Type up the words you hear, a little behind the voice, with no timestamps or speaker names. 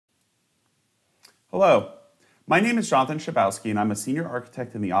Hello, my name is Jonathan Schabowski and I'm a senior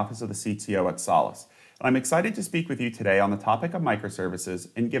architect in the office of the CTO at Solace. And I'm excited to speak with you today on the topic of microservices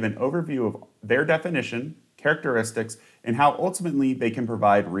and give an overview of their definition, characteristics, and how ultimately they can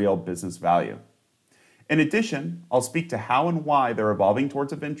provide real business value. In addition, I'll speak to how and why they're evolving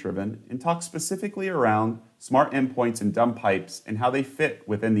towards event-driven and talk specifically around smart endpoints and dumb pipes and how they fit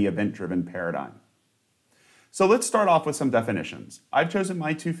within the event-driven paradigm. So let's start off with some definitions. I've chosen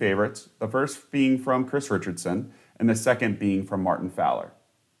my two favorites, the first being from Chris Richardson and the second being from Martin Fowler.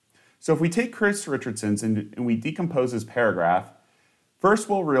 So if we take Chris Richardson's and we decompose his paragraph, first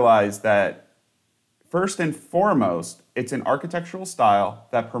we'll realize that first and foremost, it's an architectural style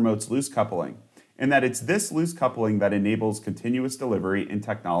that promotes loose coupling, and that it's this loose coupling that enables continuous delivery and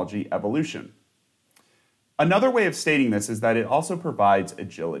technology evolution. Another way of stating this is that it also provides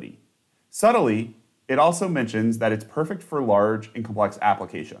agility. Subtly, it also mentions that it's perfect for large and complex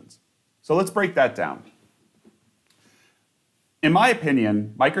applications. So let's break that down. In my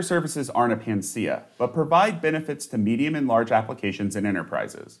opinion, microservices aren't a panacea, but provide benefits to medium and large applications and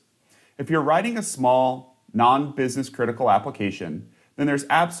enterprises. If you're writing a small, non-business critical application, then there's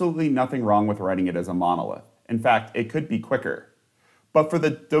absolutely nothing wrong with writing it as a monolith. In fact, it could be quicker. But for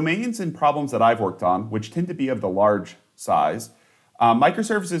the domains and problems that I've worked on, which tend to be of the large size,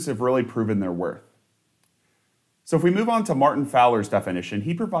 microservices have really proven their worth. So if we move on to Martin Fowler's definition,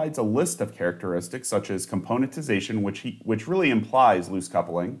 he provides a list of characteristics such as componentization, which really implies loose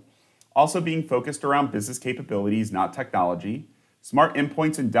coupling, also being focused around business capabilities, not technology, smart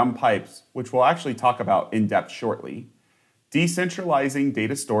endpoints and dumb pipes, which we'll actually talk about in depth shortly, decentralizing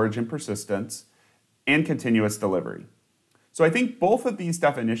data storage and persistence, and continuous delivery. So I think both of these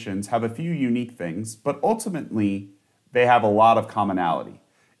definitions have a few unique things, but ultimately they have a lot of commonality.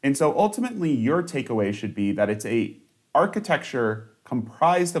 And so ultimately your takeaway should be that it's an architecture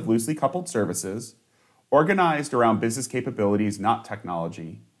comprised of loosely coupled services, organized around business capabilities, not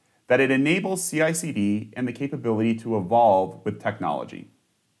technology, that it enables CI/CD and the capability to evolve with technology.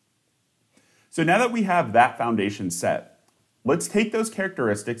 So now that we have that foundation set, let's take those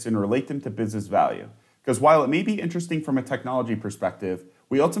characteristics and relate them to business value. Because while it may be interesting from a technology perspective,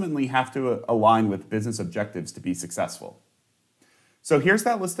 we ultimately have to align with business objectives to be successful. So here's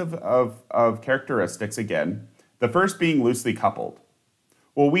that list of characteristics again, the first being loosely coupled.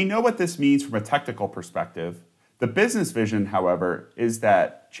 Well, we know what this means from a technical perspective. The business vision, however, is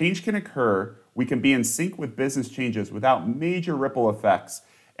that change can occur, we can be in sync with business changes without major ripple effects,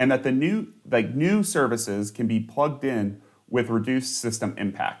 and that the new services can be plugged in with reduced system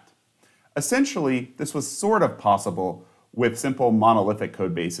impact. Essentially, this was sort of possible with simple monolithic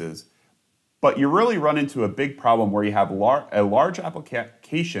code bases, but you really run into a big problem where you have a large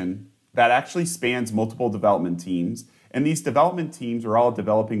application that actually spans multiple development teams, and these development teams are all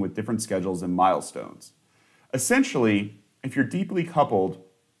developing with different schedules and milestones. Essentially, if you're deeply coupled,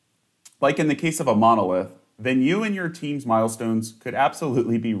 like in the case of a monolith, then you and your team's milestones could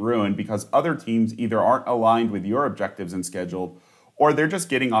absolutely be ruined because other teams either aren't aligned with your objectives and schedule, or they're just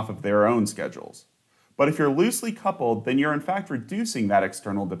getting off of their own schedules. But if you're loosely coupled, then you're in fact reducing that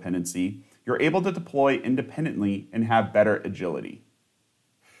external dependency. You're able to deploy independently and have better agility.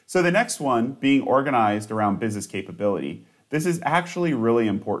 So the next one, being organized around business capability, this is actually really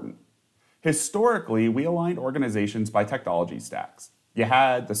important. Historically, we aligned organizations by technology stacks. You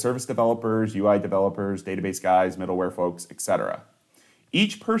had the service developers, UI developers, database guys, middleware folks, etc.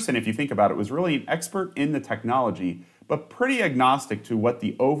 Each person, if you think about it, was really an expert in the technology, but pretty agnostic to what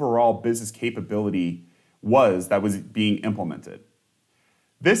the overall business capability was that was being implemented.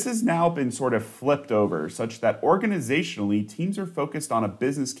 This has now been sort of flipped over such that organizationally, teams are focused on a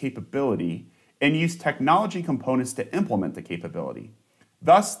business capability and use technology components to implement the capability.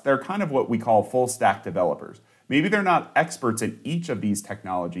 Thus, they're kind of what we call full stack developers. Maybe they're not experts in each of these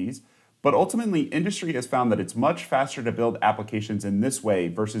technologies, but ultimately industry has found that it's much faster to build applications in this way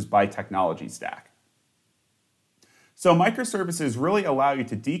versus by technology stack. So microservices really allow you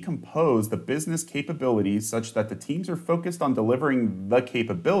to decompose the business capabilities such that the teams are focused on delivering the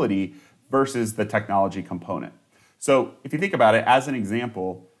capability versus the technology component. So if you think about it as an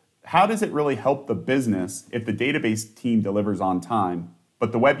example, how does it really help the business if the database team delivers on time,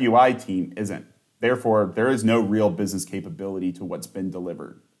 but the web UI team isn't? Therefore, there is no real business capability to what's been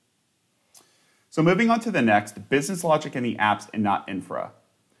delivered. So moving on to the next, business logic in the apps and not infra.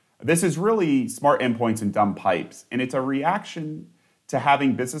 This is really smart endpoints and dumb pipes, and it's a reaction to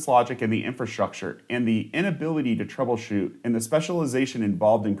having business logic in the infrastructure and the inability to troubleshoot and the specialization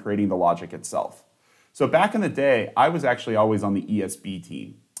involved in creating the logic itself. So back in the day, I was actually always on the ESB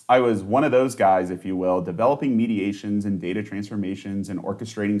team. I was one of those guys, if you will, developing mediations and data transformations and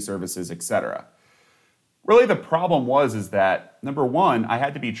orchestrating services, etc. Really, the problem is that, number one, I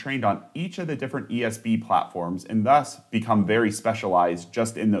had to be trained on each of the different ESB platforms and thus become very specialized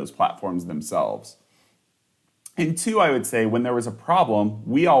just in those platforms themselves. And two, I would say when there was a problem,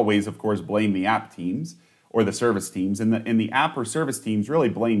 we always, of course, blame the app teams or the service teams, and the app or service teams really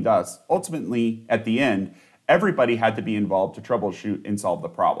blamed us. Ultimately, at the end, everybody had to be involved to troubleshoot and solve the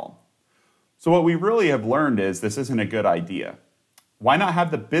problem. So what we really have learned is this isn't a good idea. Why not have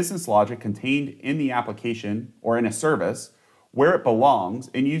the business logic contained in the application or in a service where it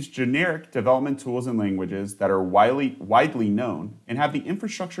belongs and use generic development tools and languages that are widely known and have the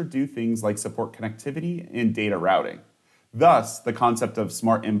infrastructure do things like support connectivity and data routing? Thus, the concept of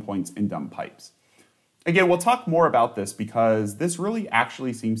smart endpoints and dumb pipes. Again, we'll talk more about this because this really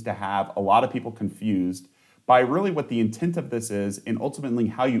actually seems to have a lot of people confused by really what the intent of this is and ultimately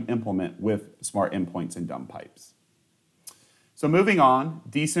how you implement with smart endpoints and dumb pipes. So moving on,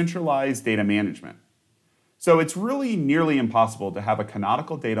 decentralized data management. So it's really nearly impossible to have a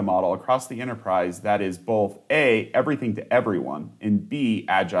canonical data model across the enterprise that is both A, everything to everyone, and B,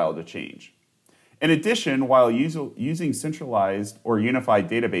 agile to change. In addition, while using centralized or unified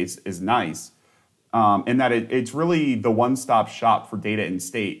database is nice, in that it's really the one-stop shop for data and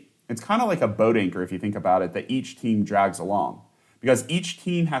state, it's kind of like a boat anchor if you think about it that each team drags along. Because each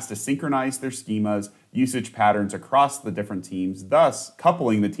team has to synchronize their schemas, usage patterns across the different teams, thus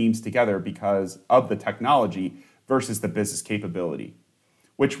coupling the teams together because of the technology versus the business capability.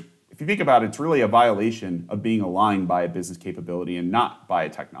 Which, if you think about it, it's really a violation of being aligned by a business capability and not by a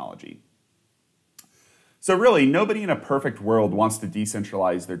technology. So really, nobody in a perfect world wants to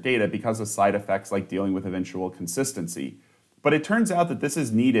decentralize their data because of side effects like dealing with eventual consistency. But it turns out that this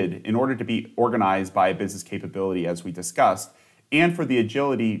is needed in order to be organized by a business capability, as we discussed, and for the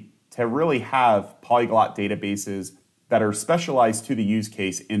agility to really have polyglot databases that are specialized to the use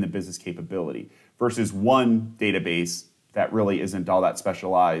case in the business capability versus one database that really isn't all that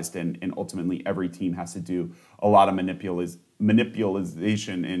specialized and ultimately every team has to do a lot of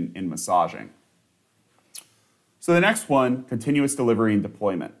manipulation and massaging. So the next one, continuous delivery and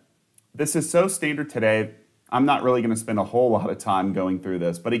deployment. This is so standard today, I'm not really going to spend a whole lot of time going through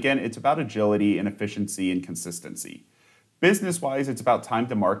this, but again, it's about agility and efficiency and consistency. Business-wise, it's about time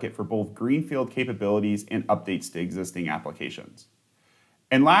to market for both greenfield capabilities and updates to existing applications.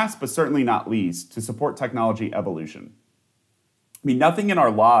 And last, but certainly not least, to support technology evolution. I mean, nothing in our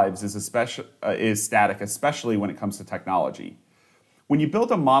lives is static, especially when it comes to technology. When you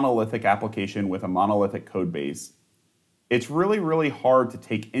build a monolithic application with a monolithic code base, it's really, really hard to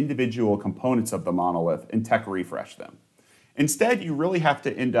take individual components of the monolith and tech refresh them. Instead, you really have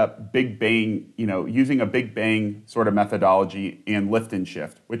to end up big bang, using a big bang sort of methodology and lift and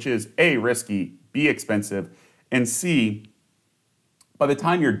shift, which is A, risky, B, expensive, and C, by the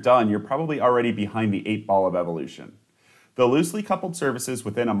time you're done, you're probably already behind the 8 ball of evolution. The loosely coupled services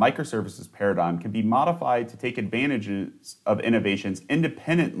within a microservices paradigm can be modified to take advantages of innovations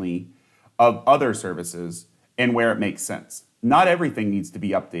independently of other services and where it makes sense. Not everything needs to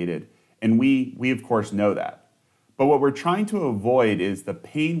be updated, and we of course know that. But what we're trying to avoid is the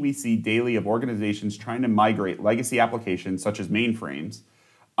pain we see daily of organizations trying to migrate legacy applications such as mainframes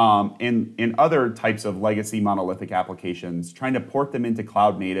and other types of legacy monolithic applications, trying to port them into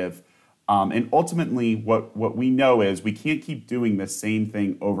cloud native. And ultimately, what we know is we can't keep doing the same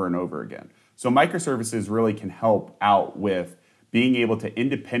thing over and over again. So microservices really can help out with being able to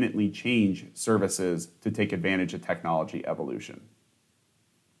independently change services to take advantage of technology evolution.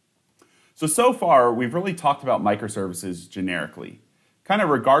 So far, we've really talked about microservices generically, kind of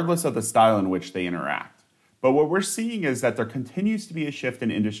regardless of the style in which they interact. But what we're seeing is that there continues to be a shift in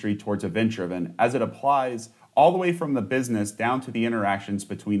industry towards event-driven as it applies all the way from the business down to the interactions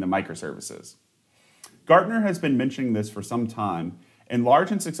between the microservices. Gartner has been mentioning this for some time, and large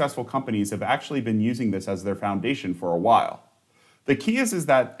and successful companies have actually been using this as their foundation for a while. The key is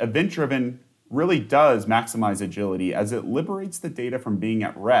that event-driven really does maximize agility as it liberates the data from being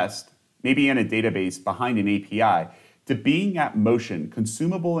at rest, maybe in a database behind an API, to being at motion,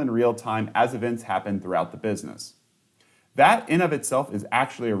 consumable in real time as events happen throughout the business. That in of itself is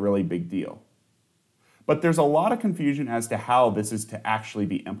actually a really big deal. But there's a lot of confusion as to how this is to actually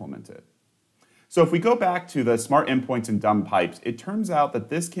be implemented. So if we go back to the smart endpoints and dumb pipes, it turns out that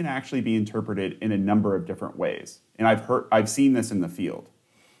this can actually be interpreted in a number of different ways. And I've seen this in the field.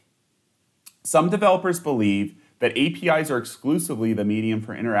 Some developers believe that APIs are exclusively the medium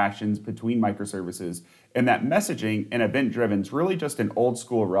for interactions between microservices and that messaging and event-driven is really just an old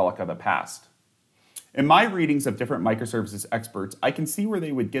school relic of the past. In my readings of different microservices experts, I can see where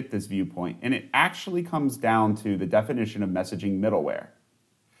they would get this viewpoint, and it actually comes down to the definition of messaging middleware.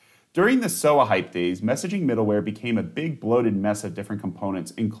 During the SOA hype days, messaging middleware became a big bloated mess of different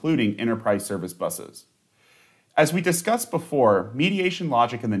components, including enterprise service buses. As we discussed before, mediation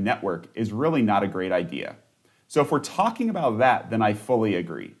logic in the network is really not a great idea. So if we're talking about that, then I fully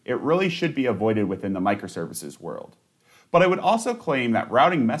agree. It really should be avoided within the microservices world. But I would also claim that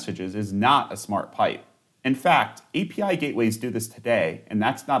routing messages is not a smart pipe. In fact, API gateways do this today, and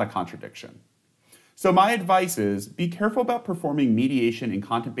that's not a contradiction. So my advice is be careful about performing mediation in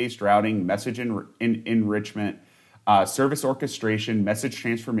content-based routing, message enrichment, service orchestration, message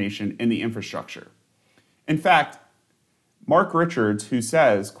transformation in the infrastructure. In fact, Mark Richards, who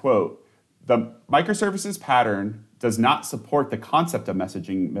says, quote, "The microservices pattern does not support the concept of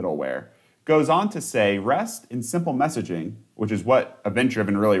messaging middleware," goes on to say REST in simple messaging, which is what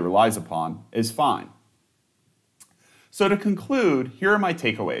event-driven really relies upon, is fine. So to conclude, here are my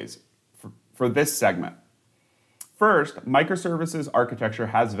takeaways for this segment. First, microservices architecture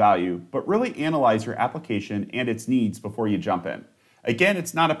has value, but really analyze your application and its needs before you jump in. Again,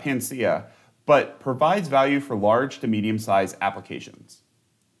 it's not a panacea, but provides value for large to medium-sized applications.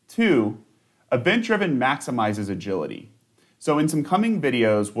 Two, event-driven maximizes agility. So in some coming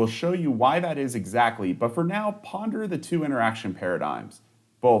videos, we'll show you why that is exactly, but for now, ponder the two interaction paradigms,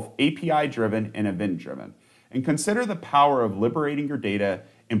 both API-driven and event-driven, and consider the power of liberating your data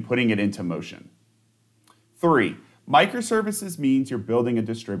and putting it into motion. Three, microservices means you're building a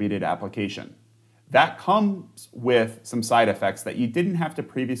distributed application. That comes with some side effects that you didn't have to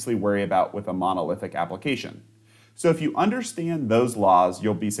previously worry about with a monolithic application. So if you understand those laws,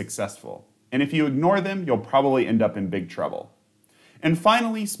 you'll be successful. And if you ignore them, you'll probably end up in big trouble. And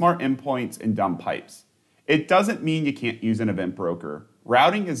finally, smart endpoints and dumb pipes. It doesn't mean you can't use an event broker.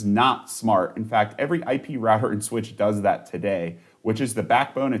 Routing is not smart. In fact, every IP router and switch does that today, which is the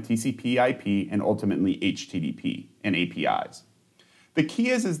backbone of TCP/IP and ultimately HTTP and APIs. The key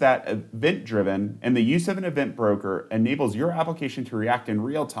is that event-driven and the use of an event broker enables your application to react in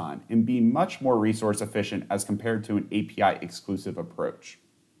real time and be much more resource efficient as compared to an API-exclusive approach.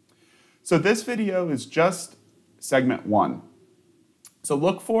 So this video is just segment 1. So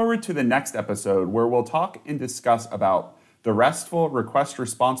look forward to the next episode where we'll talk and discuss about the RESTful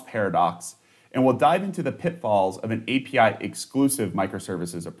request-response paradox, and we'll dive into the pitfalls of an API-exclusive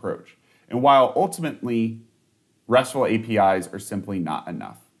microservices approach, and while ultimately RESTful APIs are simply not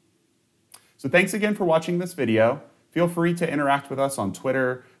enough. So thanks again for watching this video. Feel free to interact with us on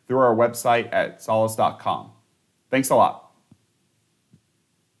Twitter, through our website at solace.com. Thanks a lot.